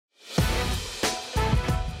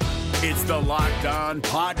It's the Locked On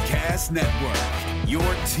Podcast Network, your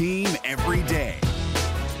team every day.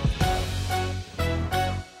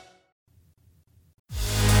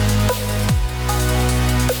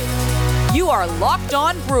 You are Locked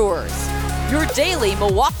On Brewers, your daily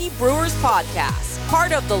Milwaukee Brewers podcast,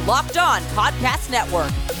 part of the Locked On Podcast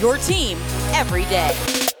Network, your team every day.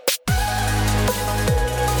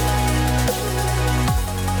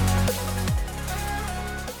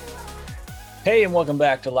 Hey, and welcome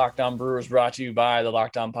back to Locked On Brewers, brought to you by the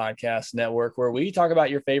Locked On Podcast Network, where we talk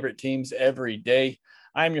about your favorite teams every day.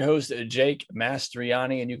 I'm your host, Jake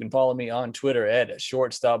Mastriani, and you can follow me on Twitter at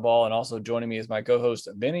ShortstopBall, and also joining me is my co-host,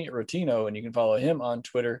 Vinny Rotino, and you can follow him on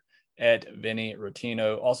Twitter at Vinny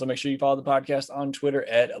Rotino. Also, make sure you follow the podcast on Twitter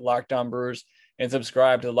at Locked On Brewers, and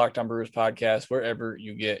subscribe to the Locked On Brewers podcast wherever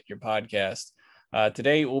you get your podcast.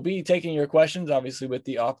 Today, we'll be taking your questions, obviously, with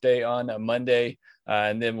the off day on Monday.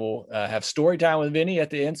 And then we'll have story time with Vinny at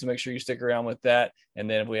the end, so make sure you stick around with that. And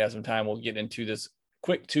then if we have some time, we'll get into this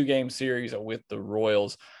quick 2-game series with the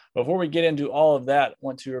Royals. Before we get into all of that, I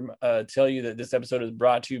want to tell you that this episode is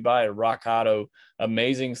brought to you by Rock Auto.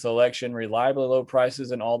 Amazing selection, reliably low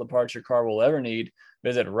prices, and all the parts your car will ever need.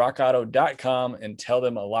 Visit rockauto.com and tell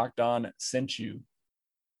them a Locked On sent you.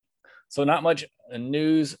 So not much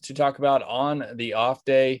news to talk about on the off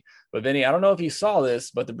day. But Vinny, I don't know if you saw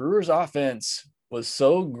this, but the Brewers offense was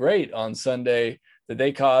so great on Sunday that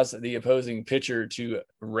they caused the opposing pitcher to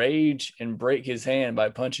rage and break his hand by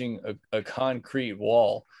punching a concrete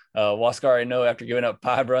wall. Huascar Ynoa, after giving up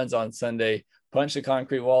 5 runs on Sunday, punched a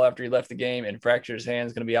concrete wall after he left the game and fractured his hand.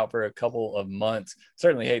 Is going to be out for a couple of months.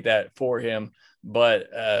 Certainly hate that for him. But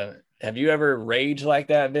have you ever raged like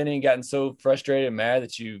that, Vinny, and gotten so frustrated and mad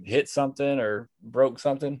that you hit something or broke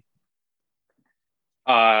something?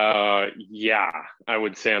 Yeah, I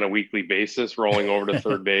would say on a weekly basis, rolling over to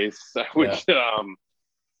third base, I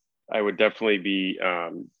would definitely be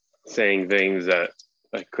saying things that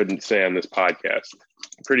I couldn't say on this podcast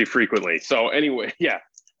pretty frequently. So anyway, yeah,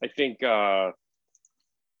 I think,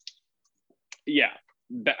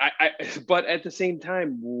 but at the same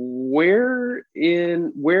time, where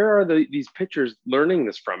are these pitchers learning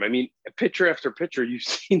this from? I mean, pitcher after pitcher, you've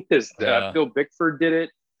seen this. Phil Bickford did it.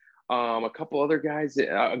 A couple other guys,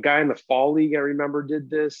 a guy in the fall league, I remember, did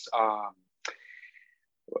this.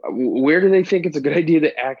 Where do they think it's a good idea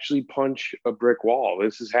to actually punch a brick wall?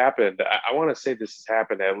 This has happened. I want to say this has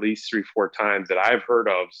happened at least 3-4 times that I've heard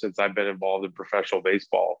of since I've been involved in professional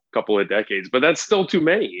baseball, a couple of decades, but that's still too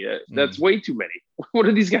many. That's way too many. What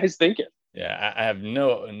are these guys thinking? Yeah, I have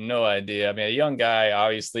no idea. I mean, a young guy,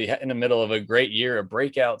 obviously in the middle of a great year, a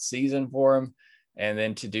breakout season for him. And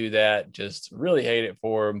then to do that, just really hate it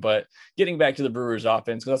for him. But getting back to the Brewers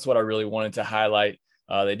offense, because that's what I really wanted to highlight.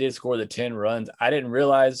 They did score the 10 runs. I didn't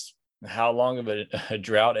realize how long of a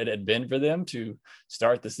drought it had been for them to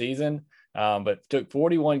start the season. But it took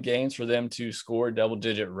 41 games for them to score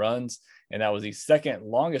double-digit runs. And that was the second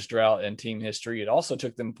longest drought in team history. It also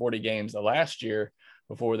took them 40 games last year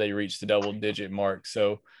before they reached the double-digit mark.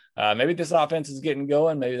 So maybe this offense is getting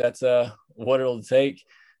going. Maybe that's what it'll take.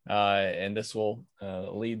 And this will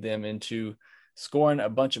lead them into scoring a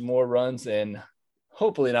bunch of more runs and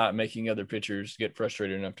hopefully not making other pitchers get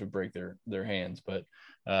frustrated enough to break their hands. But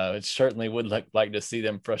it certainly would like to see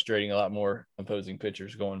them frustrating a lot more opposing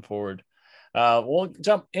pitchers going forward. We'll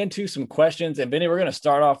jump into some questions. And Vinny, we're going to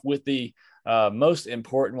start off with the most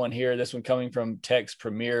important one here. This one coming from Tex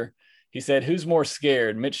Premier. He said, who's more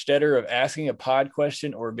scared, Mitch Stetter of asking a pod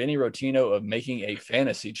question or Vinny Rotino of making a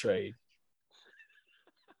fantasy trade?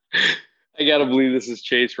 I got to believe this is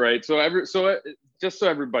Chase, right? So just so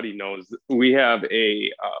everybody knows, we have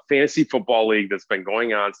a fantasy football league that's been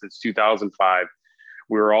going on since 2005.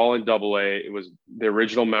 We were all in AA. It was the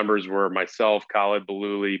original members were myself, Khaled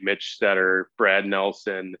Balluli, Mitch Stetter, Brad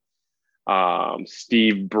Nelson,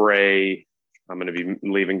 Steve Bray. I'm going to be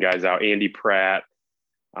leaving guys out. Andy Pratt,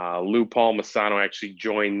 Lou Palmisano actually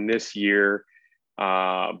joined this year,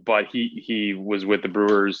 but he was with the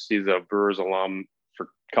Brewers. He's a Brewers alum for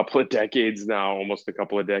a couple of decades now, almost a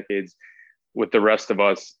couple of decades with the rest of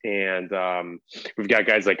us. And we've got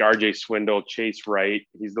guys like RJ Swindle, Chase Wright.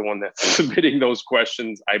 He's the one that's submitting those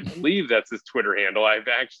questions. I believe that's his Twitter handle. I've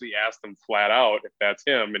actually asked him flat out if that's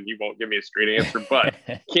him, and he won't give me a straight answer, but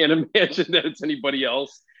can't imagine that it's anybody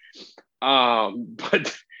else.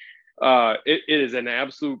 But it is an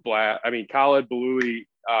absolute blast. I mean, Khaled Balluli,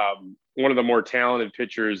 one of the more talented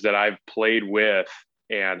pitchers that I've played with,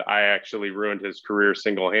 and I actually ruined his career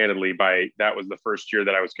single-handedly that was the first year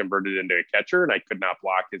that I was converted into a catcher, and I could not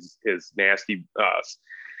block his nasty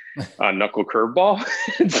knuckle curveball.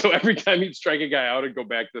 And so every time he'd strike a guy out and go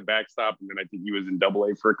back to the backstop. And then I think he was in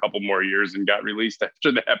Double-A for a couple more years and got released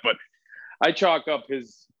after that. But I chalk up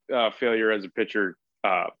his failure as a pitcher.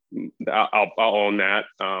 I'll own that.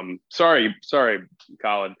 Sorry,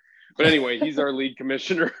 Colin. But anyway, he's our league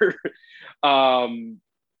commissioner.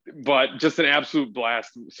 But just an absolute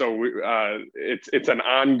blast. So it's an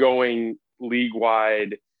ongoing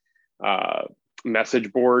league-wide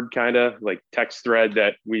message board, kind of like text thread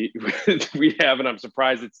that we have, and I'm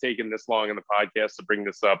surprised it's taken this long in the podcast to bring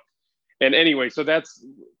this up. And anyway, so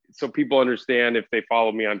people understand, if they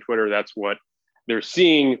follow me on Twitter, that's what they're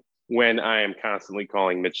seeing when I am constantly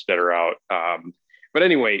calling Mitch Stetter out. But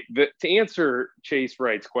anyway, to answer Chase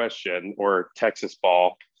Wright's question, or Texas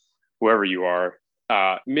Ball, whoever you are,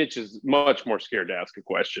 Mitch is much more scared to ask a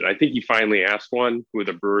question. I think he finally asked one with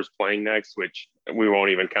the Brewers playing next, which we won't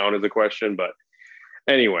even count as a question. But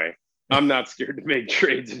anyway, I'm not scared to make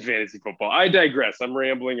trades in fantasy football. I digress. I'm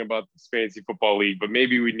rambling about this fantasy football league, but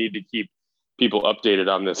maybe we need to keep people updated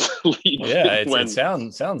on this league. Yeah, it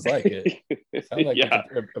sounds like it. Sounds like Yeah,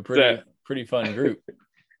 it's a pretty fun group.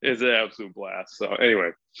 It's an absolute blast. So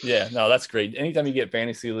anyway. Yeah, no, that's great. Anytime you get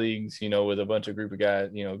fantasy leagues, with a bunch of group of guys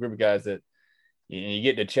that you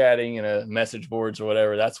get to chatting in a message boards or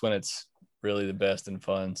whatever, that's when it's really the best and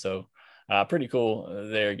fun. So pretty cool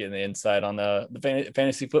there, getting the insight on the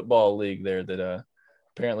fantasy football league there that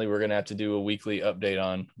apparently we're going to have to do a weekly update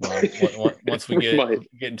on once we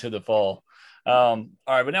get into the fall. All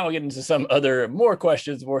right, but now we'll get into some other more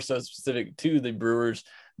questions, more so specific to the Brewers.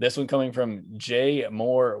 This one coming from J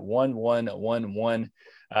Moore 1111.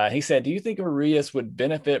 He said, do you think Arias would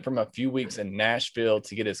benefit from a few weeks in Nashville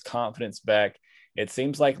to get his confidence back? It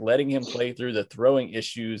seems like letting him play through the throwing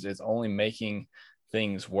issues is only making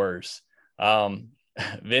things worse.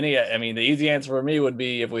 Vinny, I mean, the easy answer for me would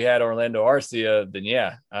be, if we had Orlando Arcia, then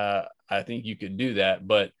yeah, I think you could do that.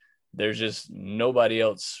 But there's just nobody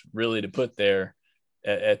else really to put there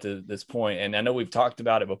at this point. And I know we've talked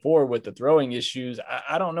about it before with the throwing issues.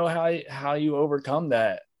 I don't know how you overcome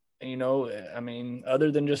that, I mean,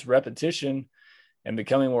 other than just repetition and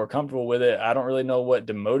becoming more comfortable with it. I don't really know what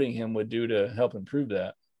demoting him would do to help improve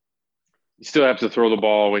that. You still have to throw the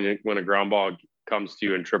ball when a ground ball comes to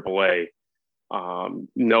you in AAA.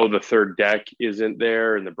 No, the third deck isn't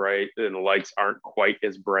there, and the lights aren't quite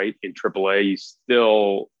as bright in AAA. You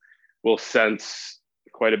still will sense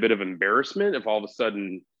quite a bit of embarrassment if all of a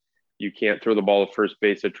sudden you can't throw the ball to first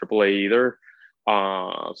base at AAA either.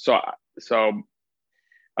 So I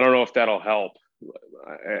don't know if that'll help.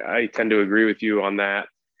 I tend to agree with you on that.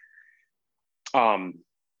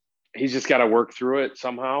 He's just got to work through it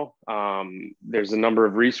somehow. There's a number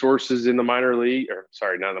of resources in the minor league, or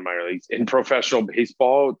sorry, not in the minor leagues, in professional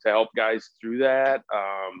baseball to help guys through that.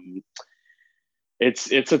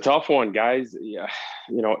 It's a tough one, guys. Yeah,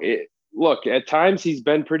 look, at times he's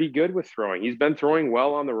been pretty good with throwing. He's been throwing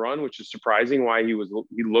well on the run, which is surprising why he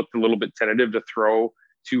looked a little bit tentative to throw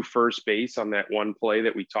to first base on that one play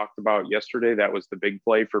that we talked about yesterday. That was the big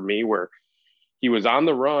play for me, where he was on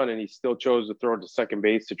the run and he still chose to throw to second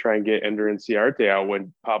base to try and get Ender Inciarte out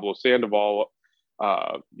when Pablo Sandoval,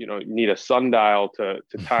 need a sundial to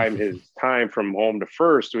time his time from home to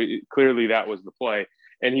first. Clearly that was the play.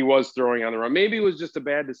 And he was throwing on the run. Maybe it was just a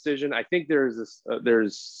bad decision. I think there's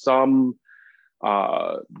some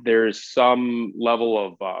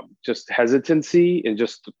level of just hesitancy and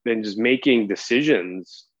just making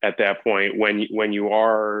decisions at that point when you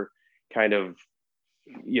are kind of,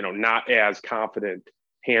 not as confident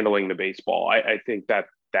handling the baseball. I think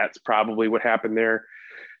that's probably what happened there.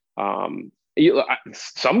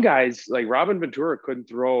 Some guys like Robin Ventura couldn't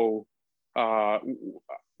throw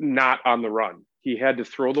not on the run. He had to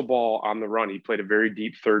throw the ball on the run. He played a very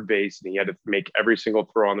deep third base and he had to make every single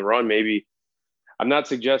throw on the run. Maybe I'm not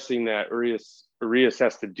suggesting that Arias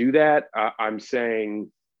has to do that. I'm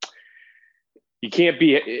saying you can't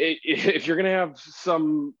be, if you're going to have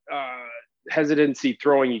some hesitancy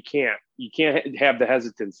throwing, you can't have the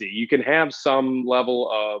hesitancy. You can have some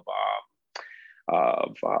level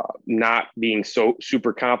of not being so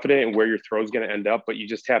super confident in where your throw is going to end up, but you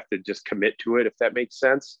just have to just commit to it, if that makes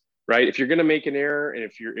sense, right? If you're going to make an error, and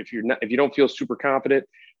if you don't feel super confident,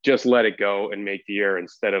 just let it go and make the error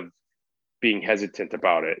instead of being hesitant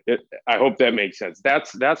about it. I hope that makes sense.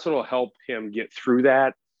 That's what'll help him get through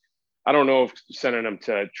that. I don't know if sending him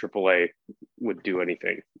to AAA would do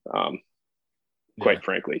anything, quite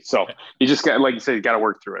frankly. So you just got, like you said, you got to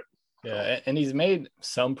work through it. Yeah, and he's made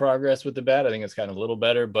some progress with the bat. I think it's kind of a little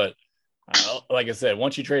better, but like I said,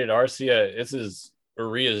 once you traded Arcia, this is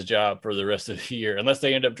Urias' job for the rest of the year, unless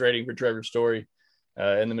they end up trading for Trevor Story.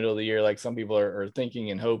 in the middle of the year, like some people are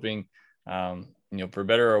thinking and hoping. For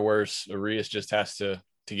better or worse, Arias just has to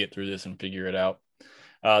get through this and figure it out.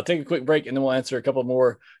 Take a quick break, and then we'll answer a couple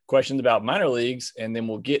more questions about minor leagues, and then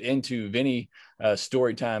we'll get into Vinny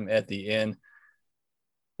story time at the end.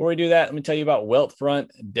 Before we do that, let me tell you about Wealthfront.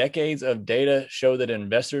 Decades of data show that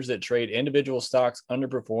investors that trade individual stocks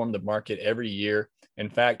underperform the market every year. In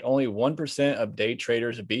fact, only 1% of day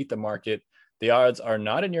traders beat the market. The odds are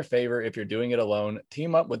not in your favor if you're doing it alone.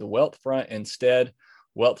 Team up with Wealthfront instead.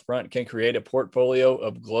 Wealthfront can create a portfolio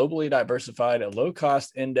of globally diversified,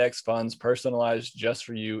 low-cost index funds personalized just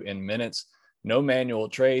for you in minutes. No manual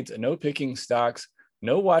trades, no picking stocks,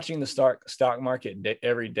 no watching the stock market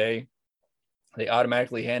every day. They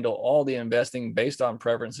automatically handle all the investing based on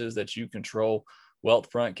preferences that you control.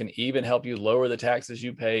 Wealthfront can even help you lower the taxes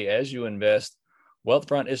you pay as you invest.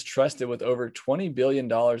 Wealthfront is trusted with over $20 billion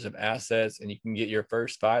of assets, and you can get your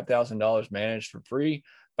first $5,000 managed for free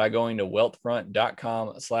by going to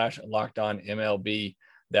wealthfront.com/lockedonmlb.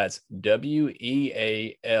 That's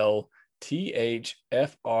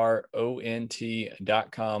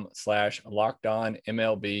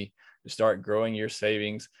wealthfront.com/lockedonmlb to start growing your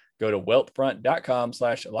savings. Go to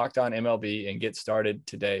wealthfront.com/lockedonmlb and get started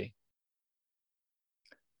today.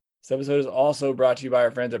 This episode is also brought to you by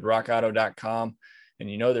our friends at rockauto.com. And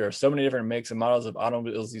there are so many different makes and models of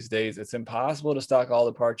automobiles these days, it's impossible to stock all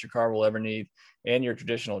the parts your car will ever need in your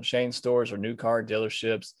traditional chain stores or new car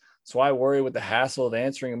dealerships. So why worry with the hassle of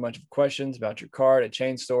answering a bunch of questions about your car at a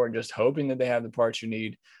chain store and just hoping that they have the parts you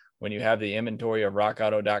need when you have the inventory of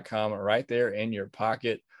rockauto.com right there in your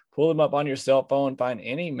pocket? Pull them up on your cell phone, find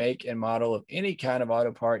any make and model of any kind of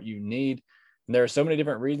auto part you need. And there are so many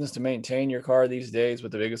different reasons to maintain your car these days,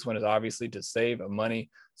 but the biggest one is obviously to save money.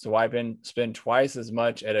 So why spend twice as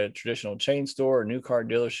much at a traditional chain store or new car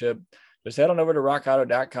dealership? Just head on over to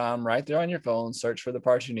rockauto.com right there on your phone, search for the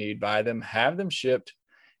parts you need, buy them, have them shipped,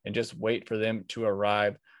 and just wait for them to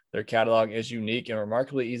arrive. Their catalog is unique and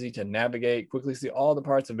remarkably easy to navigate. Quickly see all the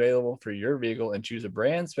parts available for your vehicle and choose a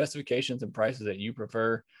brand, specifications, and prices that you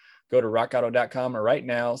prefer. Go to rockauto.com right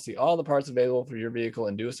now, see all the parts available for your vehicle,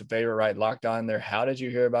 and do us a favor, write Locked On there. How did you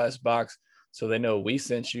hear about this box? So they know we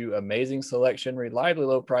sent you. Amazing selection, reliably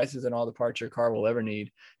low prices, and all the parts your car will ever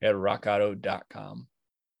need at rockauto.com.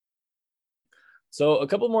 So a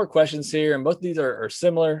couple more questions here, and both of these are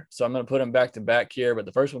similar. So I'm going to put them back to back here. But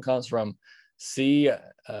the first one comes from CJ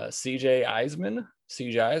Eisman,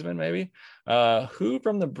 maybe. Who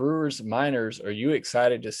from the Brewers minors are you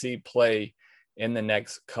excited to see play in the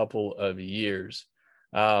next couple of years?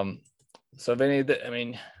 So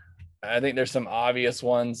Vinny, I think there's some obvious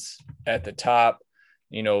ones at the top.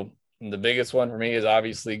 The biggest one for me is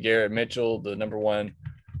obviously Garrett Mitchell, the number one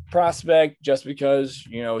prospect, just because,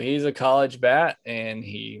 he's a college bat and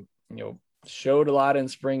he, showed a lot in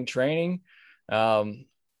spring training.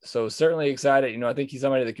 So certainly excited. I think he's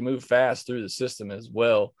somebody that can move fast through the system as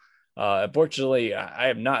well. Unfortunately, I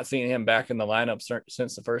have not seen him back in the lineup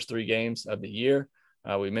since the first 3 games of the year.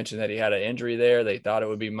 We mentioned that he had an injury there. They thought it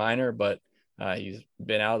would be minor, but he's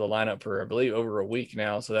been out of the lineup for, I believe, over a week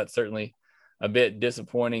now. So that's certainly a bit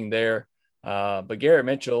disappointing there. But Garrett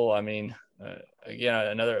Mitchell,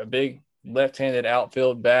 again, a big left-handed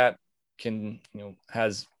outfield bat,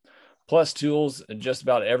 has plus tools just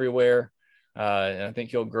about everywhere. And I think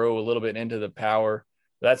he'll grow a little bit into the power.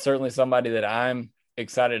 That's certainly somebody that I'm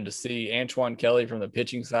excited to see. Antoine Kelly from the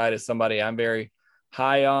pitching side is somebody I'm very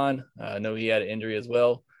high on. I know he had an injury as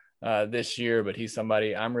well this year, but he's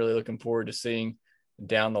somebody I'm really looking forward to seeing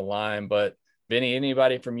down the line. But Vinny,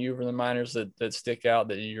 anybody from the minors that stick out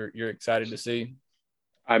that you're excited to see?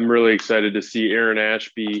 I'm really excited to see Aaron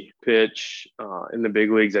Ashby pitch in the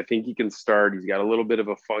big leagues. I think he can start. He's got a little bit of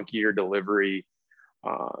a funkier delivery.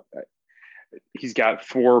 He's got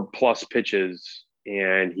 4+ pitches,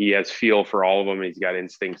 and he has feel for all of them. He's got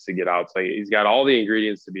instincts to get out. So he's got all the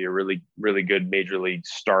ingredients to be a really, really good major league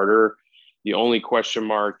starter. The only question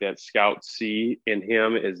mark that scouts see in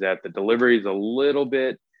him is that the delivery is a little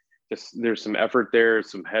bit, there's some effort there,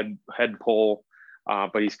 some head pull,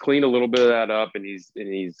 but he's cleaned a little bit of that up, and he's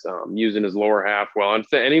using his lower half well. And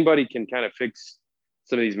if anybody can kind of fix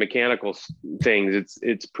some of these mechanical things,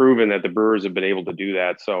 it's proven that the Brewers have been able to do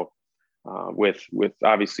that. So with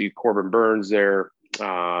obviously Corbin Burns there,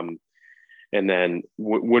 and then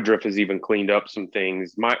Woodruff has even cleaned up some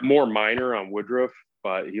things, more minor on Woodruff,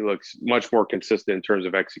 but he looks much more consistent in terms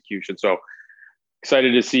of execution. So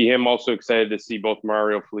excited to see him. Also excited to see both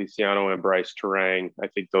Mario Feliciano and Bryce Terang. I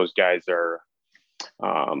think those guys are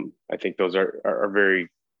very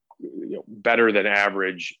better than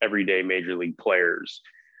average everyday major league players.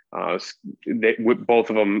 Both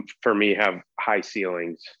of them for me have high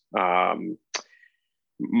ceilings.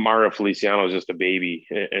 Mario Feliciano is just a baby,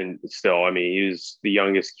 and still, I mean, he's the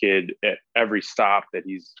youngest kid at every stop that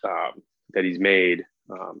he's made,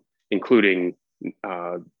 including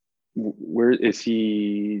where is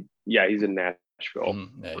he? Yeah, he's in Nashville,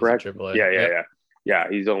 Yeah, correct? AAA. Yeah.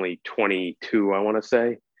 He's only 22, I want to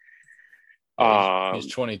say.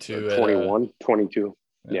 He's 22. 21, 22.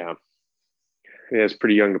 Yeah. Yeah, it's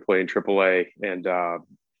pretty young to play in AAA, and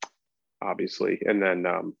obviously, and then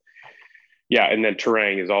and then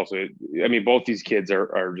Terang is also. I mean, both these kids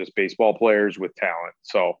are just baseball players with talent.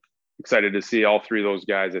 So excited to see all three of those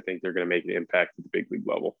guys. I think they're going to make an impact at the big league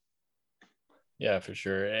level. Yeah, for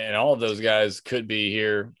sure. And all of those guys could be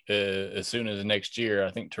here as soon as next year.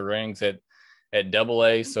 I think Terang's at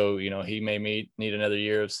AA, so he may need another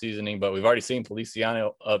year of seasoning. But we've already seen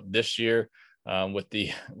Feliciano up this year. With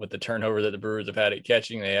the turnover that the Brewers have had at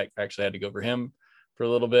catching, they actually had to go for him for a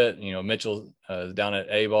little bit. Mitchell is down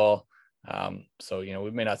at A-ball. So,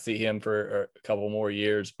 we may not see him for a couple more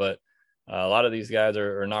years, but a lot of these guys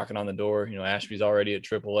are knocking on the door. Ashby's already at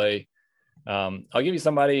AAA. I'll give you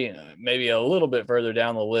somebody maybe a little bit further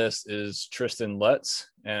down the list is Tristan Lutz,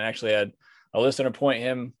 and actually had a listener point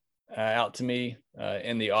him out to me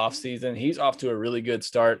in the offseason. He's off to a really good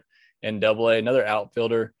start in AA, another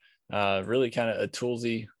outfielder. Really kind of a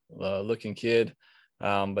toolsy looking kid.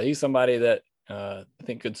 But he's somebody that I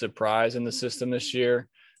think could surprise in the system this year.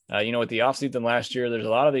 With the offseason last year, there's a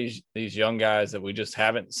lot of these young guys that we just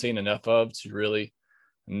haven't seen enough of to really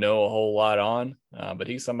know a whole lot on. But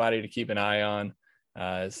he's somebody to keep an eye on,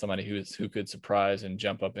 as somebody who could surprise and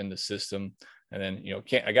jump up in the system. And then,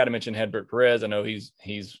 I got to mention Hedbert Perez. I know he's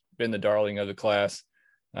been the darling of the class.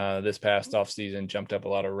 This past offseason, jumped up a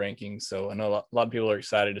lot of rankings. So I know a lot of people are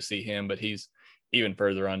excited to see him, but he's even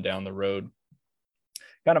further on down the road.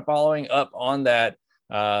 Kind of following up on that,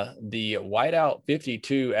 the Whiteout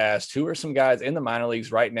 52 asked, who are some guys in the minor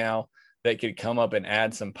leagues right now that could come up and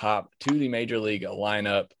add some pop to the major league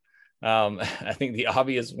lineup? I think the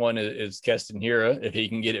obvious one is Keston Hiura. If he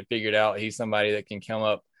can get it figured out, he's somebody that can come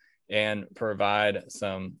up and provide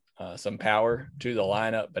some power to the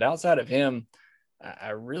lineup. But outside of him,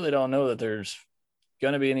 I really don't know that there's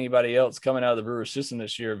going to be anybody else coming out of the Brewers system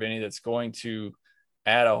this year, Vinny, that's going to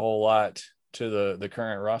add a whole lot to the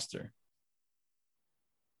current roster.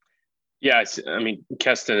 Yeah, I mean,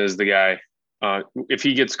 Keston is the guy. If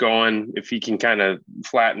he gets going, if he can kind of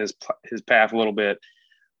flatten his path a little bit,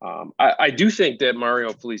 I do think that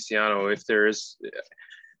Mario Feliciano, if there is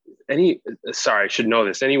I should know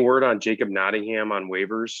this. Any word on Jacob Nottingham on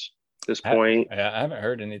waivers at this point? I haven't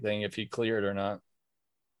heard anything if he cleared or not.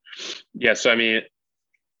 Yeah, so I mean,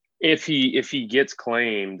 if he gets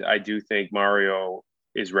claimed, I do think Mario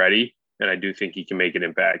is ready, and I do think he can make an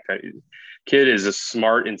impact. Kid is a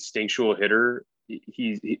smart, instinctual hitter.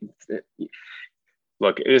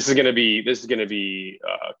 Look, this is going to be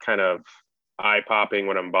kind of eye popping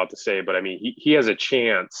what I'm about to say, but I mean, he has a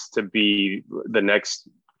chance to be the next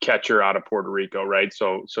catcher out of Puerto Rico, right?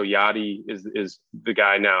 So Yadi is the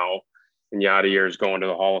guy now, and Yadier is going to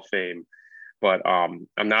the Hall of Fame. But I'm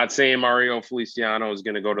not saying Mario Feliciano is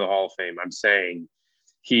going to go to the Hall of Fame. I'm saying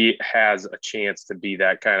he has a chance to be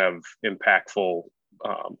that kind of impactful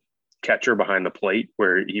catcher behind the plate,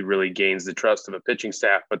 where he really gains the trust of a pitching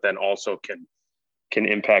staff, but then also can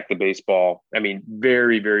impact the baseball. I mean,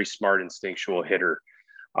 very, very smart, instinctual hitter.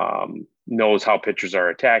 Knows how pitchers are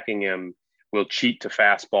attacking him, will cheat to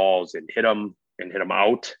fastballs and hit them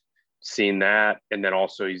out. Seen that. And then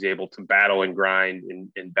also he's able to battle and grind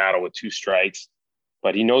and battle with two strikes,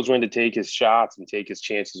 but he knows when to take his shots and take his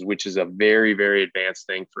chances, which is a very, very advanced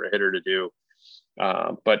thing for a hitter to do.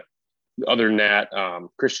 But other than that,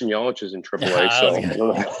 Christian Yelich is in AAA. So I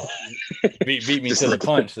don't know. beat me to the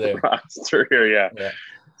punch there. Roster here, yeah.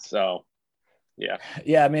 So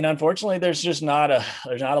yeah. I mean, unfortunately, there's not a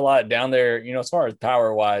lot down there, as far as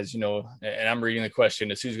power wise, and I'm reading the question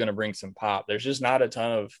is who's going to bring some pop. There's just not a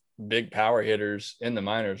ton of big power hitters in the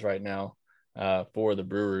minors right now for the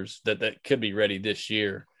Brewers that could be ready this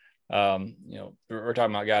year. We're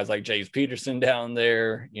talking about guys like Jace Peterson down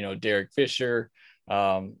there, Derek Fisher,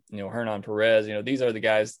 Hernan Perez, these are the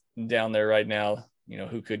guys down there right now,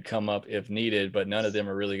 who could come up if needed, but none of them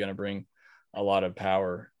are really going to bring a lot of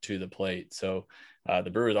power to the plate. So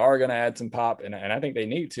the Brewers are going to add some pop, and I think they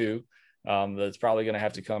need to. That's probably going to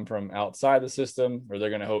have to come from outside the system, or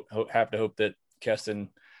they're going to have to hope that Keston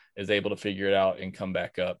is able to figure it out and come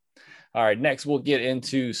back up. All right, next we'll get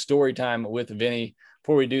into story time with Vinny.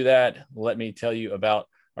 Before we do that, let me tell you about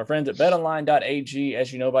Our friends at betonline.ag,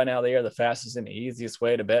 as you know by now, they are the fastest and easiest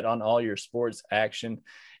way to bet on all your sports action.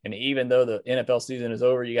 And even though the NFL season is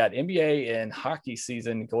over, you got NBA and hockey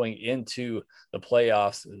season going into the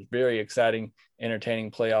playoffs. Very exciting, entertaining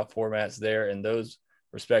playoff formats there in those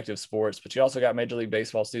respective sports. But you also got Major League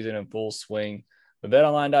Baseball season in full swing. But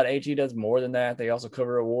betonline.ag does more than that. They also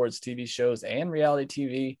cover awards, TV shows, and reality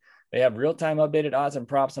TV. They have real-time updated odds and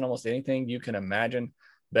props on almost anything you can imagine.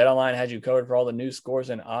 BetOnline has you covered for all the news, scores,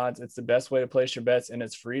 and odds. It's the best way to place your bets, and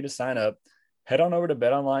it's free to sign up. Head on over to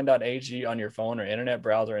betonline.ag on your phone or internet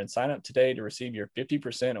browser and sign up today to receive your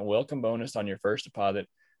 50% welcome bonus on your first deposit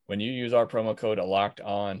when you use our promo code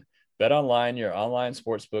LOCKEDON. BetOnline, your online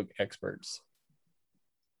sportsbook experts.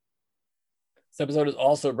 This episode is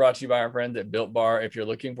also brought to you by our friends at Built Bar. If you're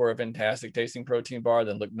looking for a fantastic tasting protein bar,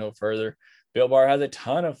 then look no further. Built Bar has a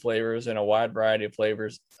ton of flavors and a wide variety of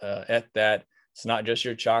flavors at that. It's not just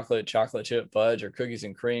your chocolate chip fudge, or cookies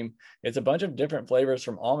and cream. It's a bunch of different flavors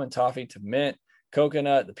from almond toffee to mint,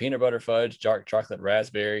 coconut, the peanut butter fudge, dark chocolate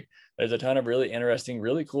raspberry. There's a ton of really interesting,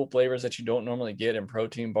 really cool flavors that you don't normally get in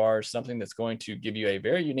protein bars, something that's going to give you a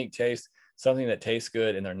very unique taste, something that tastes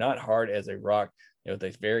good, and they're not hard as a rock. With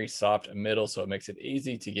a very soft middle, so it makes it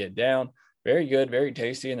easy to get down. Very good, very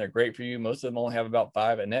tasty, and they're great for you. Most of them only have about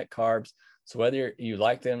 5 net carbs. So whether you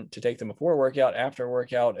like them to take them before a workout, after a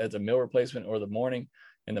workout, as a meal replacement, or in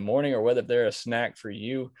the morning, or whether they're a snack for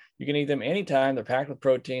you, you can eat them anytime. They're packed with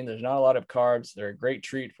protein. There's not a lot of carbs. They're a great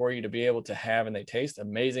treat for you to be able to have, and they taste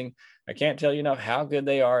amazing. I can't tell you enough how good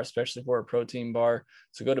they are, especially for a protein bar.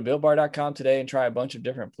 So go to BuiltBar.com today and try a bunch of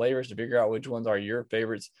different flavors to figure out which ones are your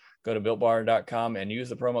favorites. Go to BuiltBar.com and use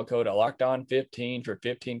the promo code LOCKEDON15 for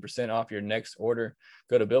 15% off your next order.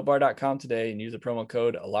 Go to BuiltBar.com today and use the promo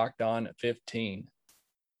code LOCKEDON15.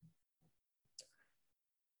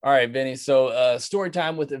 All right, Vinny. So story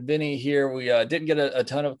time with Vinny here. We didn't get a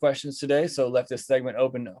ton of questions today, so left this segment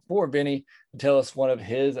open for Vinny to tell us one of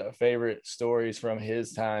his favorite stories from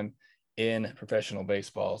his time in professional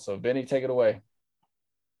baseball. So Vinny, take it away.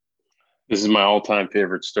 This is my all-time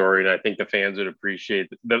favorite story, and I think the fans would appreciate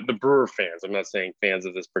the Brewer fans. I'm not saying fans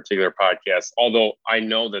of this particular podcast, although I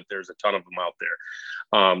know that there's a ton of them out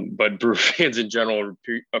there. But Brewer fans in general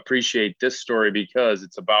appreciate this story because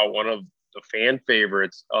it's about one of the fan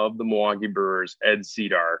favorites of the Milwaukee Brewers, Ed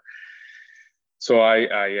Cedar. So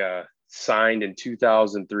I signed in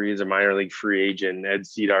 2003 as a minor league free agent. Ed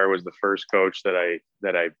Cedar was the first coach that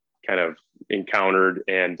I kind of encountered,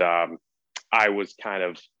 and I was kind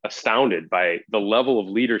of astounded by the level of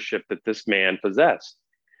leadership that this man possessed.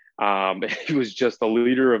 He was just a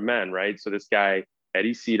leader of men, right? So this guy,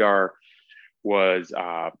 Eddie Cedar, was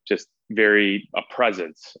just very a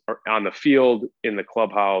presence on the field, in the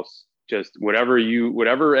clubhouse. Just whatever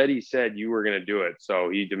Eddie said, you were going to do it. So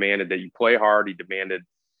he demanded that you play hard. He demanded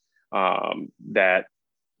that,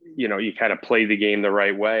 you kind of play the game the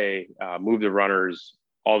right way, move the runners,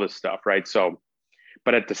 all this stuff, right? So,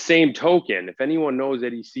 but at the same token, if anyone knows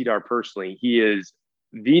Eddie Cedar personally, he is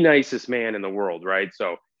the nicest man in the world, right?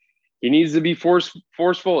 So he needs to be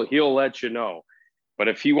forceful. He'll let you know. But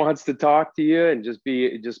if he wants to talk to you and just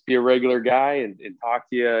be a regular guy and talk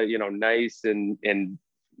to you, nice and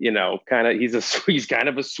kind of, he's kind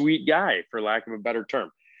of a sweet guy, for lack of a better term.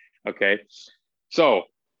 Okay. So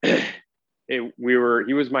he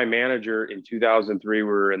was my manager in 2003. We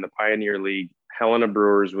were in the Pioneer League. Helena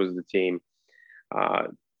Brewers was the team.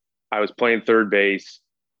 I was playing third base.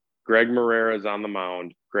 Greg Marrera's on the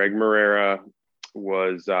mound. Greg Marrera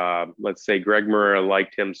was, let's say Greg Marrera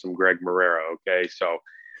liked him some Greg Marrera. Okay. So,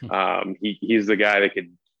 he's the guy that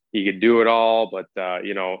he could do it all, but,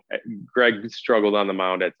 Greg struggled on the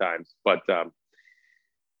mound at times, but,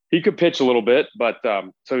 he could pitch a little bit, but,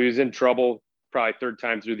 so he was in trouble, probably third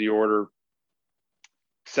time through the order,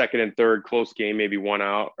 second and third, close game, maybe 1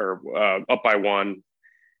 out or, up by 1.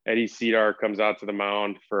 Eddie Cedar comes out to the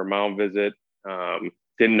mound for a mound visit.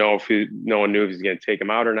 Didn't know no one knew if he was going to take him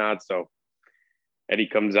out or not. So Eddie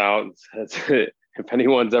comes out and says, if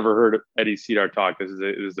anyone's ever heard Eddie Cedar talk, this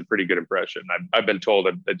is a pretty good impression. I've been told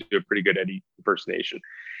I do a pretty good Eddie impersonation.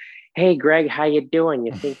 Hey, Greg, how you doing?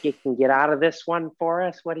 You think you can get out of this one for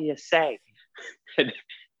us? What do you say? And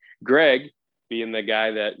Greg, being the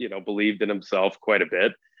guy that, believed in himself quite a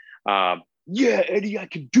bit, yeah, Eddie, I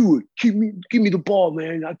can do it. Give me the ball,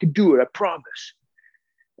 man. I can do it. I promise.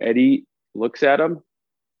 Eddie looks at him,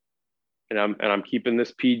 and I'm keeping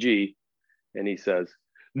this PG, and he says,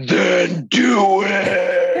 "Then do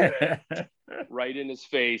it." Right in his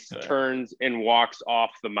face, turns and walks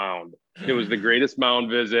off the mound. It was the greatest mound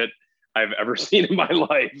visit I've ever seen in my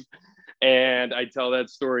life. And I tell that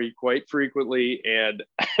story quite frequently. And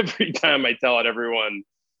every time I tell it, everyone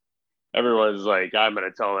everyone's like, I'm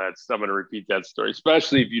going to repeat that story,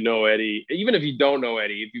 especially if you know Eddie. Even if you don't know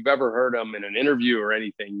Eddie, if you've ever heard him in an interview or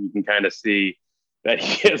anything, you can kind of see that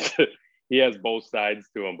he has both sides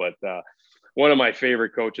to him. But one of my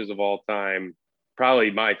favorite coaches of all time,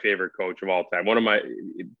 probably my favorite coach of all time,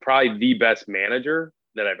 probably the best manager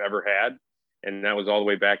that I've ever had. And that was all the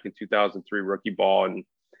way back in 2003 rookie ball. And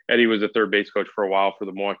Eddie was a third base coach for a while for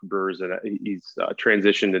the Milwaukee Brewers, and he's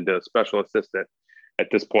transitioned into a special assistant at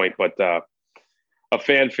this point. But a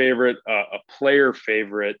fan favorite, a player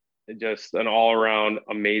favorite, just an all-around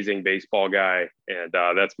amazing baseball guy. And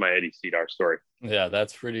that's my Eddie Cedar story. Yeah,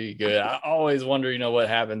 that's pretty good. I always wonder, what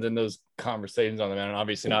happens in those conversations on the mound.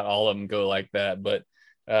 Obviously, not all of them go like that, but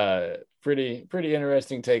pretty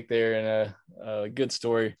interesting take there, and a good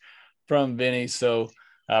story from Vinny. So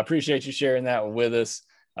I appreciate you sharing that with us.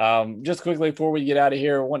 Just quickly before we get out of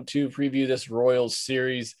here, I want to preview this Royals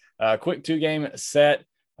series. Quick 2-game set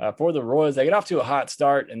for the Royals. They get off to a hot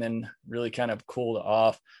start and then really kind of cooled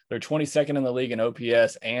off. They're 22nd in the league in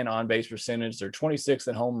OPS and on-base percentage. They're 26th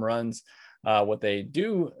in home runs. What they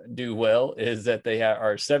do well is that they have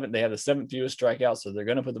the 7th fewest strikeouts, so they're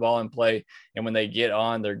going to put the ball in play. And when they get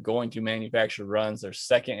on, they're going to manufacture runs. They're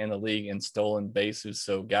 2nd in the league in stolen bases,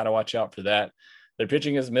 so got to watch out for that. Their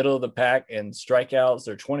pitching is middle of the pack in strikeouts.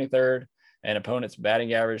 They're 23rd and opponents'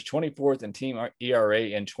 batting average, 24th in team ERA,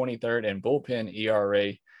 and 23rd in bullpen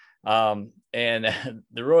ERA. And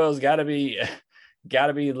the Royals got to be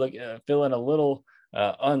feeling a little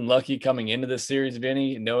unlucky coming into this series,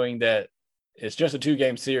 Vinny, knowing that it's just a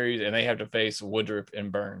 2-game series and they have to face Woodruff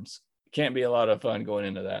and Burns. Can't be a lot of fun going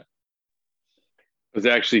into that. I was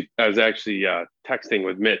actually texting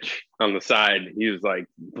with Mitch on the side. He was like,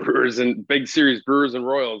 big series, Brewers and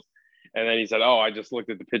Royals. And then he said, I just looked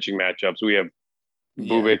at the pitching matchups. We have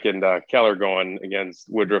Bubik and Keller going against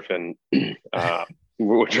Woodruff and Burns.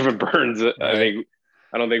 Right.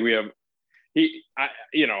 I don't think we have.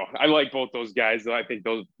 I like both those guys. I think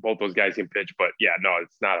both those guys can pitch, but yeah, no,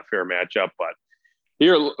 it's not a fair matchup. But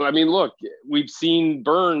here, look, we've seen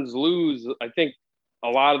Burns lose, I think, a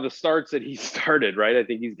lot of the starts that he started, right? I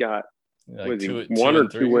think he's got one or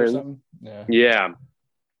two wins. Yeah.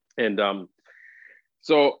 And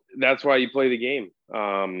so that's why you play the game.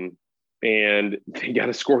 And they got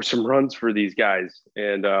to score some runs for these guys.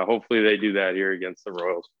 And hopefully they do that here against the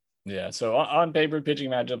Royals. Yeah, so on paper,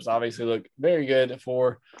 pitching matchups obviously look very good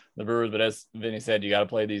for the Brewers, but as Vinny said, you got to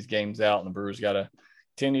play these games out, and the Brewers got to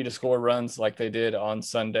continue to score runs like they did on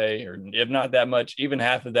Sunday, or if not that much, even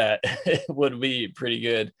half of that would be pretty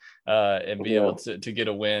good, and be able to get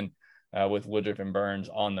a win with Woodruff and Burns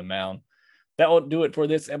on the mound. That will do it for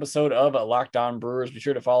this episode of Locked On Brewers. Be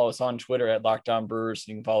sure to follow us on Twitter at Locked On Brewers.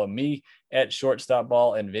 You can follow me at Shortstop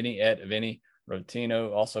Ball and Vinny at Vinny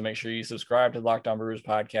Rotino. Also, make sure you subscribe to the Locked On Brewers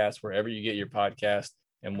podcast wherever you get your podcast,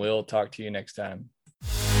 and we'll talk to you next time.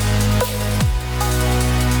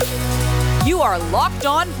 You are Locked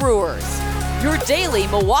On Brewers, your daily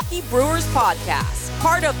Milwaukee Brewers podcast,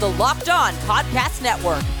 part of the Locked On Podcast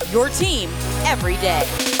Network, your team every day.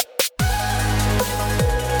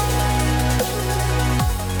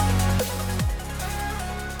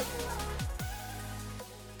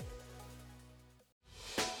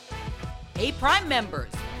 Hey, Prime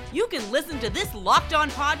members, you can listen to this Locked On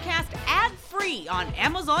podcast ad-free on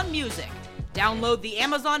Amazon Music. Download the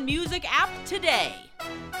Amazon Music app today.